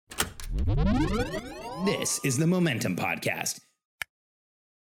This is the Momentum Podcast.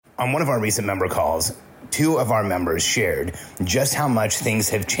 On one of our recent member calls, two of our members shared just how much things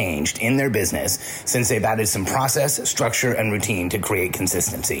have changed in their business since they've added some process, structure, and routine to create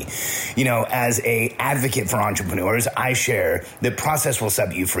consistency. You know, as an advocate for entrepreneurs, I share that process will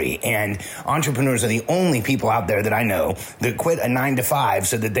set you free. And entrepreneurs are the only people out there that I know that quit a 9 to 5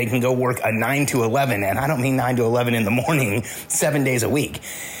 so that they can go work a 9 to 11. And I don't mean 9 to 11 in the morning, 7 days a week.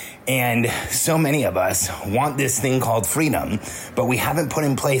 And so many of us want this thing called freedom, but we haven't put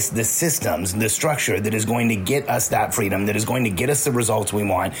in place the systems, the structure that is going to get us that freedom, that is going to get us the results we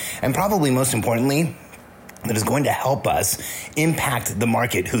want, and probably most importantly, that is going to help us impact the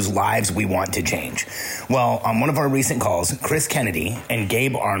market whose lives we want to change. Well, on one of our recent calls, Chris Kennedy and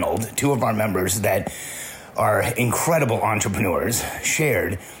Gabe Arnold, two of our members that are incredible entrepreneurs,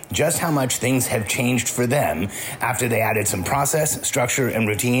 shared just how much things have changed for them after they added some process, structure, and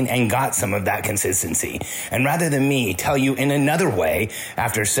routine and got some of that consistency. And rather than me tell you in another way,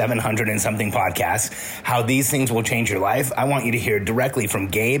 after 700 and something podcasts, how these things will change your life, I want you to hear directly from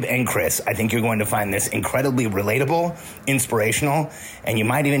Gabe and Chris. I think you're going to find this incredibly relatable, inspirational, and you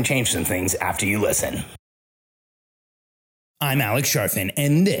might even change some things after you listen. I'm Alex Sharfin,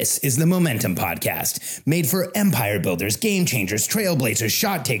 and this is the Momentum Podcast, made for empire builders, game changers, trailblazers,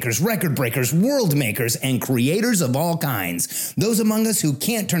 shot takers, record breakers, world makers, and creators of all kinds. Those among us who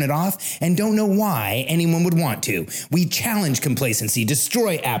can't turn it off and don't know why anyone would want to. We challenge complacency,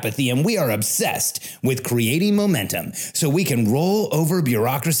 destroy apathy, and we are obsessed with creating momentum so we can roll over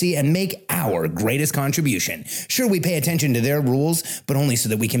bureaucracy and make our greatest contribution. Sure, we pay attention to their rules, but only so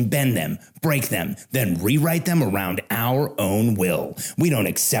that we can bend them, break them, then rewrite them around our own will. We don't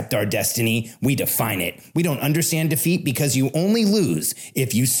accept our destiny, we define it. We don't understand defeat because you only lose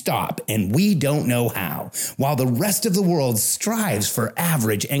if you stop, and we don't know how. While the rest of the world strives for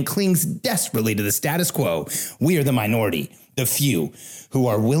average and clings desperately to the status quo, we are the minority, the few, who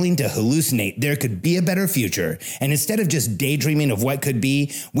are willing to hallucinate there could be a better future. And instead of just daydreaming of what could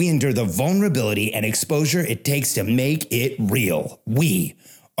be, we endure the vulnerability and exposure it takes to make it real. We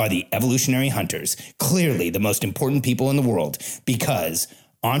are the evolutionary hunters, clearly the most important people in the world, because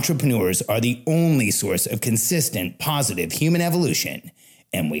entrepreneurs are the only source of consistent, positive human evolution,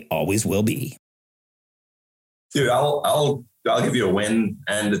 and we always will be. Dude, I'll give you a win,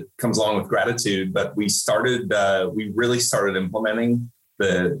 and it comes along with gratitude. But we really started implementing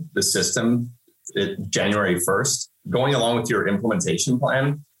the system January 1st, going along with your implementation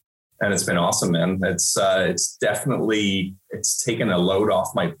plan. And it's been awesome, man. It's definitely, it's taken a load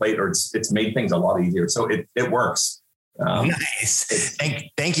off my plate, or it's made things a lot easier. So it works. Nice.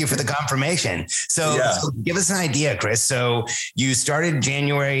 Thank you for the confirmation. So give us an idea, Chris. So you started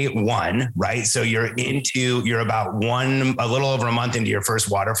January 1, right? So you're about a little over a month into your first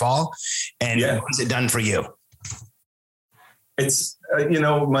waterfall. And what's it done for you? It's,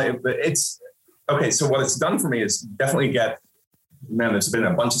 okay. So what it's done for me is definitely there's been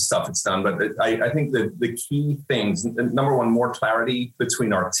a bunch of stuff it's done, but I think the key things, number one, more clarity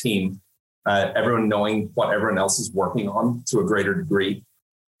between our team, everyone knowing what everyone else is working on to a greater degree.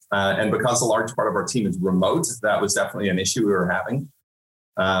 And because a large part of our team is remote, that was definitely an issue we were having.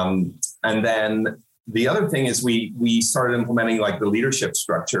 And then the other thing is we started implementing like the leadership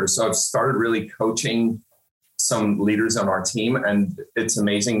structure. So I've started really coaching some leaders on our team, and it's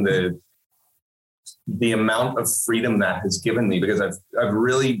amazing the amount of freedom that has given me, because I've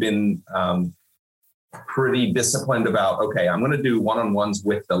really been pretty disciplined about, okay, I'm going to do one-on-ones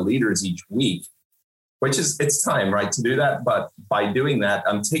with the leaders each week, which is, it's time, right, to do that. But by doing that,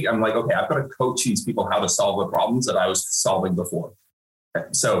 I'm like, okay, I've got to coach these people how to solve the problems that I was solving before.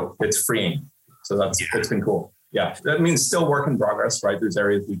 So it's freeing. So it's been cool. Yeah. That means still work in progress, right? There's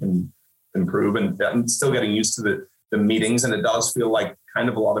areas we can improve, and I'm still getting used to the meetings, and it does feel like kind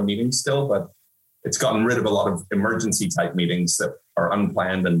of a lot of meetings still, but it's gotten rid of a lot of emergency type meetings that are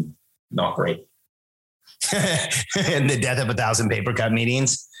unplanned and not great. And the death of 1,000 paper cut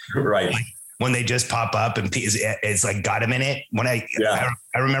meetings. Right. When they just pop up and it's like, got a minute. I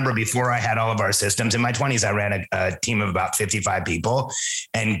remember before I had all of our systems in my 20s, I ran a team of about 55 people,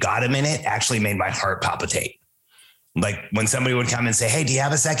 and got a minute actually made my heart palpitate. Like when somebody would come and say, hey, do you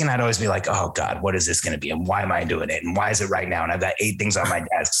have a second? I'd always be like, oh God, what is this going to be? And why am I doing it? And why is it right now? And I've got 8 things on my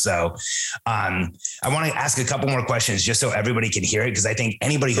desk. So I want to ask a couple more questions just so everybody can hear it, because I think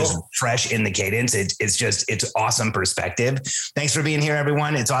anybody who's fresh in the cadence, it's awesome perspective. Thanks for being here,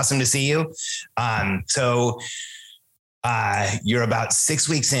 everyone. It's awesome to see you. So you're about 6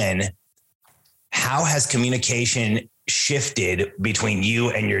 weeks in. How has communication shifted between you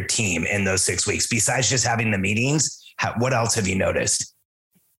and your team in those 6 weeks? Besides just having the meetings, what else have you noticed?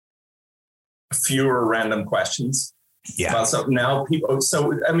 fewer random questions. Yeah. So now people,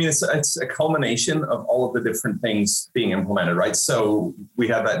 it's a culmination of all of the different things being implemented, right? So we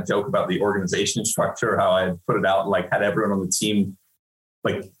had that joke about the organization structure, how I put it out, like had everyone on the team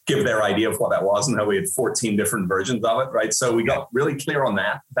like give their idea of what that was, and how we had 14 different versions of it, right? So we got really clear on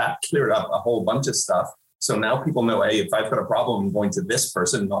that. That cleared up a whole bunch of stuff. So now people know, hey, if I've got a problem, I'm going to this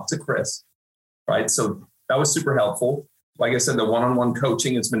person, not to Chris, right? So that was super helpful. Like I said, the one-on-one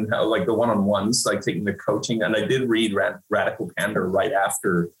coaching has been like the one-on-ones, like taking the coaching. And I did read Radical Candor right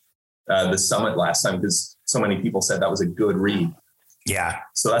after the summit last time, because so many people said that was a good read. Yeah.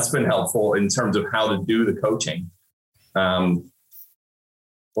 So that's been helpful in terms of how to do the coaching.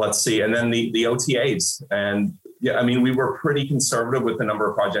 Let's see. And then the OTAs. And yeah, I mean, we were pretty conservative with the number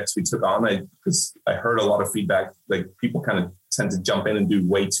of projects we took on, because I heard a lot of feedback, like people kind of tend to jump in and do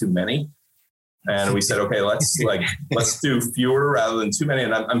way too many. And we said, okay, let's do fewer rather than too many.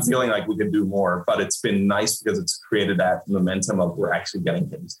 And I'm feeling like we could do more, but it's been nice because it's created that momentum of we're actually getting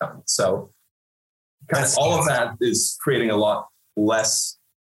things done. So kind of all of that is creating a lot less.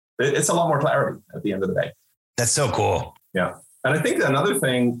 It's a lot more clarity at the end of the day. That's so cool. Yeah. And I think another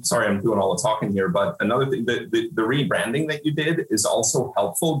thing, sorry, I'm doing all the talking here, but another thing, the rebranding that you did is also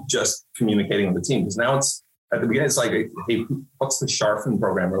helpful, just communicating with the team. Because now it's, at the beginning, it's like, hey, what's the Sharfen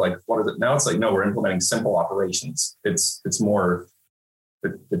program? Or like, what is it? Now it's like, no, we're implementing simple operations. It's more,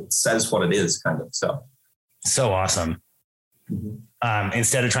 it says what it is, kind of. So awesome. Mm-hmm.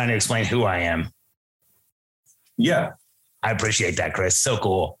 Instead of trying to explain who I am. Yeah. I appreciate that, Chris. So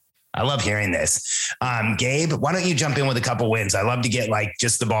cool. I love hearing this. Gabe, why don't you jump in with a couple wins? I love to get like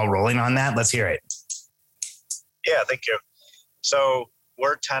just the ball rolling on that. Let's hear it. Yeah, thank you. So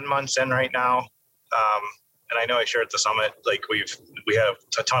we're 10 months in right now. And I know I shared at the summit, like we have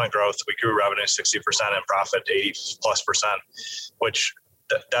a ton of growth. We grew revenue 60% and profit 80+%, which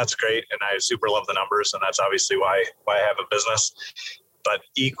that's great. And I super love the numbers. And that's obviously why I have a business. But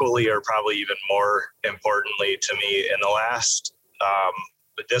equally, or probably even more importantly to me, in the last,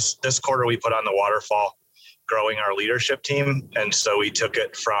 this quarter, we put on the waterfall growing our leadership team. And so we took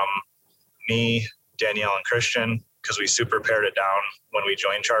it from me, Danielle, and Christian, because we super pared it down when we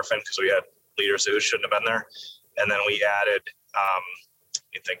joined Sharfen, because we had leaders who shouldn't have been there. And then we added,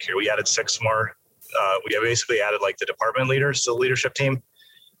 we added 6 more. We basically added like the department leaders to the leadership team.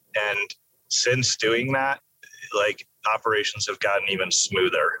 And since doing that, like operations have gotten even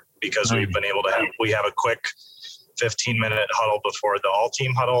smoother, because we've been able to have a quick 15-minute huddle before the all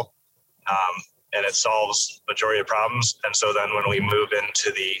team huddle. And it solves majority of problems. And so then when we move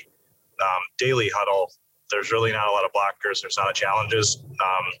into the daily huddle, there's really not a lot of blockers. There's not a challenges.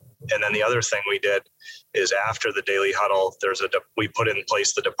 And then the other thing we did is after the daily huddle, we put in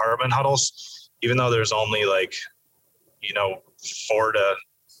place the department huddles, even though there's only 4 to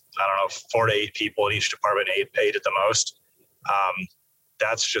 8 people in each department, 8 at the most.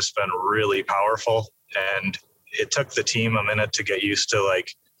 That's just been really powerful. And it took the team a minute to get used to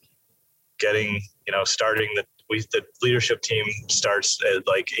like getting, starting the leadership team starts at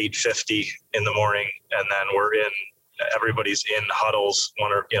like 8:50 in the morning. And then everybody's in huddles,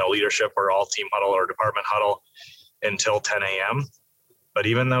 leadership or all team huddle or department huddle until 10 a.m. But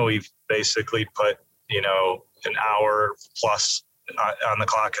even though we've basically put, an hour plus on the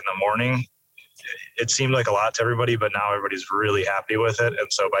clock in the morning, it seemed like a lot to everybody, but now everybody's really happy with it.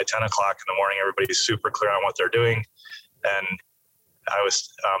 And so by 10 o'clock in the morning, everybody's super clear on what they're doing. And I was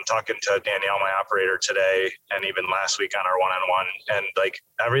talking to Danielle, my operator, today, and even last week on our one-on-one, and like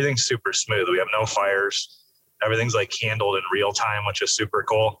everything's super smooth. We have no fires. Everything's like handled in real time, which is super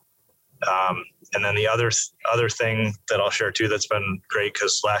cool. And then the other thing that I'll share too, that's been great,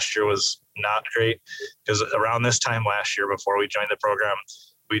 because last year was not great, because around this time last year, before we joined the program,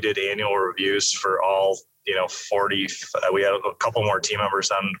 we did annual reviews for all, 40, we had a couple more team members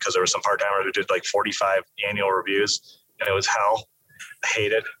on, because there were some part-timers who did like 45 annual reviews, and it was hell. I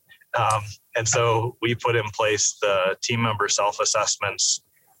hate it. And so we put in place the team member self-assessments,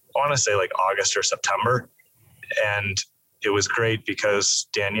 I want to say like August or September. And it was great because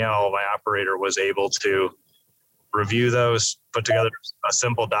Danielle, my operator, was able to review those, put together a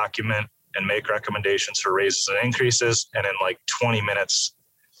simple document, and make recommendations for raises and increases. And in like 20 minutes,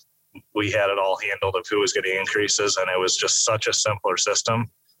 we had it all handled of who was getting increases. And it was just such a simpler system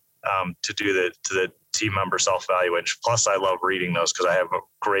to do the team member self-evaluation. Plus, I love reading those, because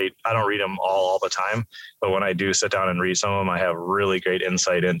I don't read them all the time, but when I do sit down and read some of them, I have really great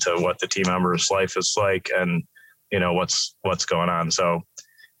insight into what the team member's life is like, and what's going on. So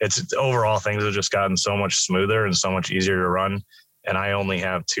it's overall, things have just gotten so much smoother and so much easier to run. And I only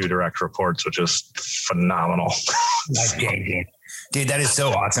have 2 direct reports, which is phenomenal. Life changing. Dude, that is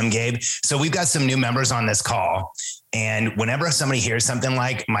so awesome, Gabe. So we've got some new members on this call. And whenever somebody hears something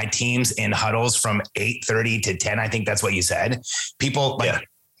like my team's in huddles from 8:30 to 10, I think that's what you said. People like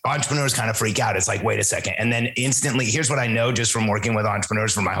entrepreneurs kind of freak out. It's like, wait a second. And then instantly, here's what I know just from working with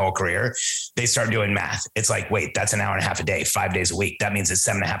entrepreneurs for my whole career. They start doing math. It's like, wait, that's an hour and a half a day, 5 days a week. That means it's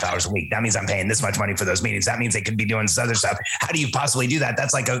 7.5 hours a week. That means I'm paying this much money for those meetings. That means they could be doing this other stuff. How do you possibly do that?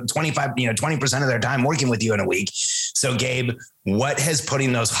 That's like a 20% of their time working with you in a week. So Gabe, what has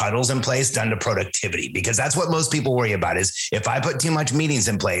putting those huddles in place done to productivity? Because that's what most people worry about is if I put too much meetings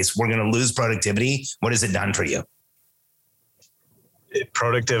in place, we're going to lose productivity. What has it done for you?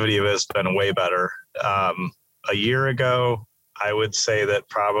 Productivity has been way better. A year ago, I would say that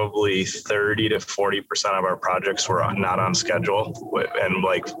probably 30 to 40% of our projects were not on schedule and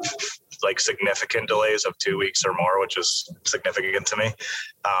like significant delays of 2 weeks or more, which is significant to me.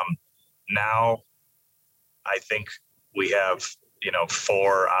 Now I think we have,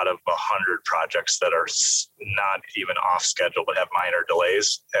 4 out of 100 projects that are not even off schedule, but have minor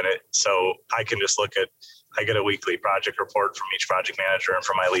delays. So I can just I get a weekly project report from each project manager and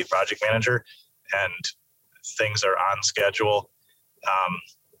from my lead project manager, and things are on schedule.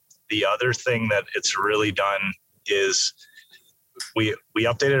 The other thing that it's really done is we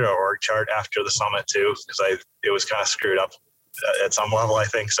updated our org chart after the summit too, because it was kind of screwed up at some level, I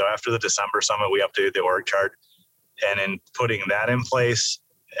think. So after the December summit, we updated the org chart, and in putting that in place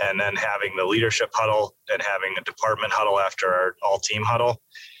and then having the leadership huddle and having a department huddle after our all team huddle,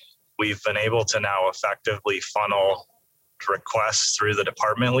 we've been able to now effectively funnel requests through the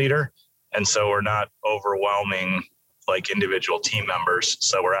department leader. And so we're not overwhelming like individual team members.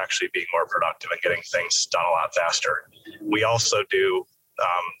 So we're actually being more productive and getting things done a lot faster. We also do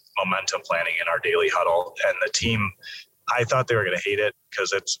momentum planning in our daily huddle, and the team, I thought they were going to hate it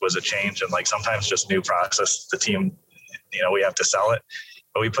because it was a change and like sometimes just new process, the team, we have to sell it,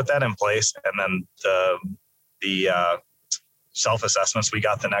 but we put that in place. And then the self-assessments we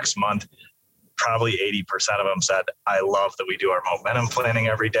got the next month, probably 80% of them said, I love that we do our momentum planning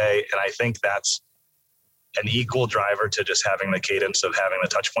every day. And I think that's an equal driver to just having the cadence of having the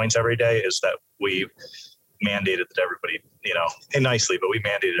touch points every day, is that we mandated that everybody, and nicely, but we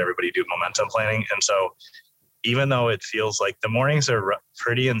mandated everybody do momentum planning. And so even though it feels like the mornings are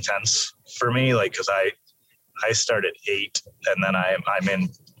pretty intense for me, like, cause I start at 8 and then I'm in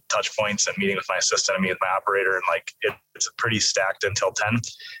touch points and meeting with my assistant and meeting with my operator, and like it's pretty stacked until 10,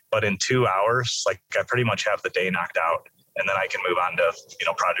 but in 2 hours, like I pretty much have the day knocked out, and then I can move on to,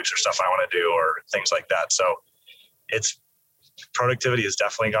 projects or stuff I want to do or things like that. So productivity has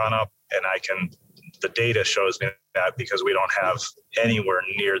definitely gone up, and the data shows me that because we don't have anywhere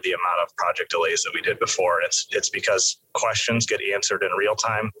near the amount of project delays that we did before. It's because questions get answered in real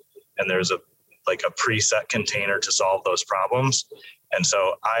time, and there's a preset container to solve those problems. And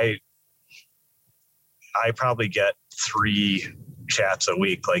so I probably get 3 chats a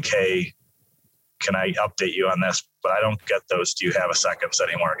week, like, hey, can I update you on this? But I don't get those "do you have a second"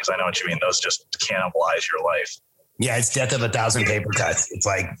 anymore, because I know what you mean. Those just cannibalize your life. Yeah, it's death of 1,000 paper cuts. It's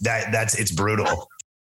like that. It's brutal.